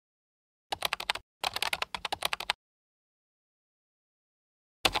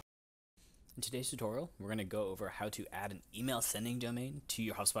In today's tutorial, we're going to go over how to add an email sending domain to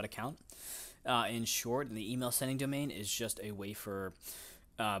your HubSpot account. In short, the email sending domain is just a way for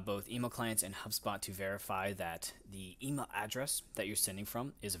both email clients and HubSpot to verify that the email address that you're sending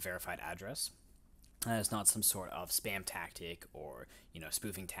from is a verified address. It's not some sort of spam tactic or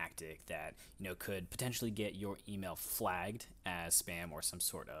spoofing tactic that could potentially get your email flagged as spam or some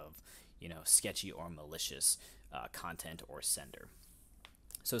sort of sketchy or malicious content or sender.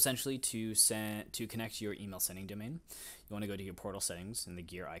 So essentially, to connect to your email sending domain, you want to go to your portal settings and the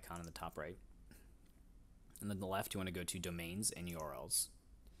gear icon in the top right. And then on the left, you want to go to domains and URLs.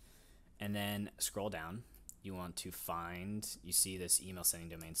 And then scroll down. You want to find, you see this email sending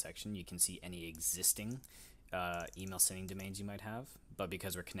domain section. You can see any existing email sending domains you might have. But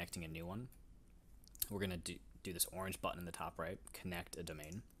because we're connecting a new one, we're going to do this orange button in the top right, connect a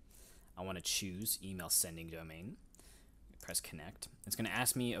domain. I want to choose email sending domain. Press connect. It's going to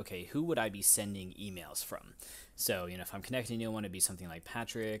ask me, okay, who would I be sending emails from? So, if I'm connecting to one, it'd be something like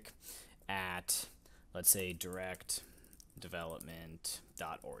Patrick at, let's say,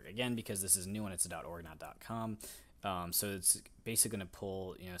 directdevelopment.org. Again, because this is a new one, it's a .org, not .com. So it's basically going to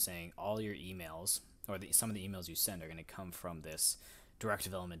pull, saying all your emails, or some of the emails you send are going to come from this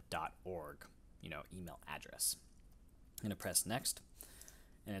directdevelopment.org, email address. I'm going to press next.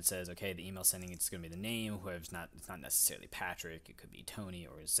 And it says, okay, the email sending, it's going to be the name, it's not necessarily Patrick. It could be Tony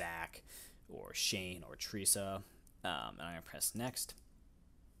or Zach or Shane or Teresa. And I'm going to press next.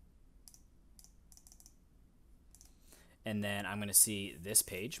 And then I'm going to see this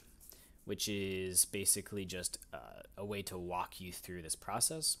page, which is basically just a way to walk you through this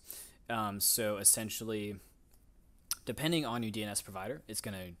process. So essentially, depending on your DNS provider, it's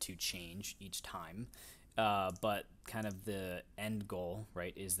going to change each time. But kind of the end goal,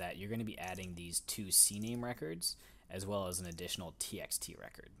 right, is that you're going to be adding these two CNAME records as well as an additional TXT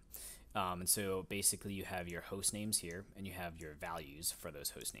record. And so basically you have your host names here and you have your values for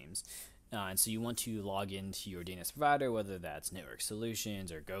those host names. And so you want to log into your DNS provider, whether that's Network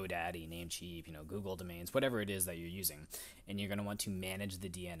Solutions or GoDaddy, Namecheap, Google Domains, whatever it is that you're using. And you're going to want to manage the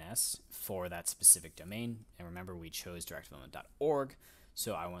DNS for that specific domain. And remember, we chose directdevelopment.org.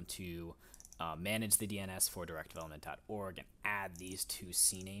 So I want to manage the DNS for directdevelopment.org and add these two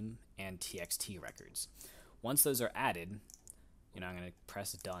CNAME and TXT records. Once those are added, I'm going to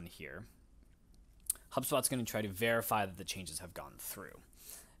press done here. HubSpot's going to try to verify that the changes have gone through.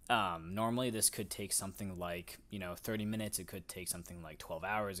 Normally this could take something like 30 minutes. It could take something like 12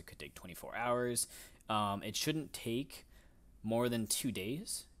 hours. It could take 24 hours. It shouldn't take more than 2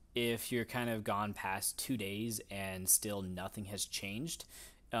 days. If you're kind of gone past 2 days and still nothing has changed,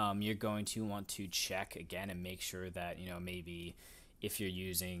 you're going to want to check again and make sure that maybe if you're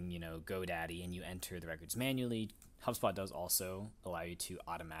using GoDaddy and you enter the records manually, HubSpot does also allow you to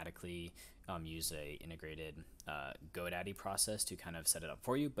automatically use a integrated GoDaddy process to kind of set it up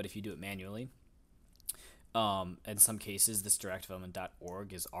for you. But if you do it manually, in some cases this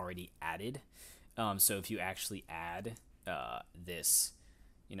directdevelopment.org is already added. So if you actually add this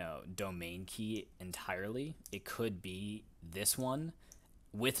domain key entirely, it could be this one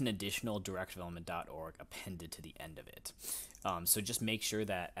with an additional directdevelopment.org appended to the end of it. So just make sure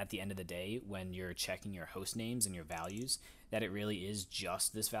that at the end of the day, when you're checking your host names and your values, that it really is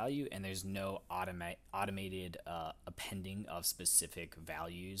just this value and there's no automated appending of specific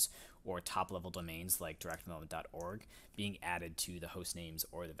values or top-level domains like directdevelopment.org being added to the host names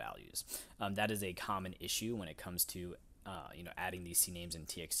or the values. That is a common issue when it comes to adding these CNAMEs and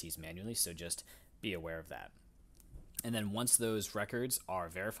TXTs manually, so just be aware of that. And then once those records are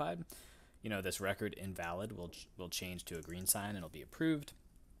verified, this record invalid will change to a green sign and it'll be approved.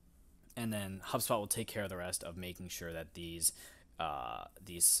 And then HubSpot will take care of the rest of making sure that these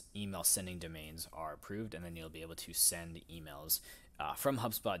email sending domains are approved, and then you'll be able to send emails from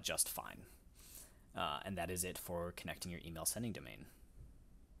HubSpot just fine. And that is it for connecting your email sending domain.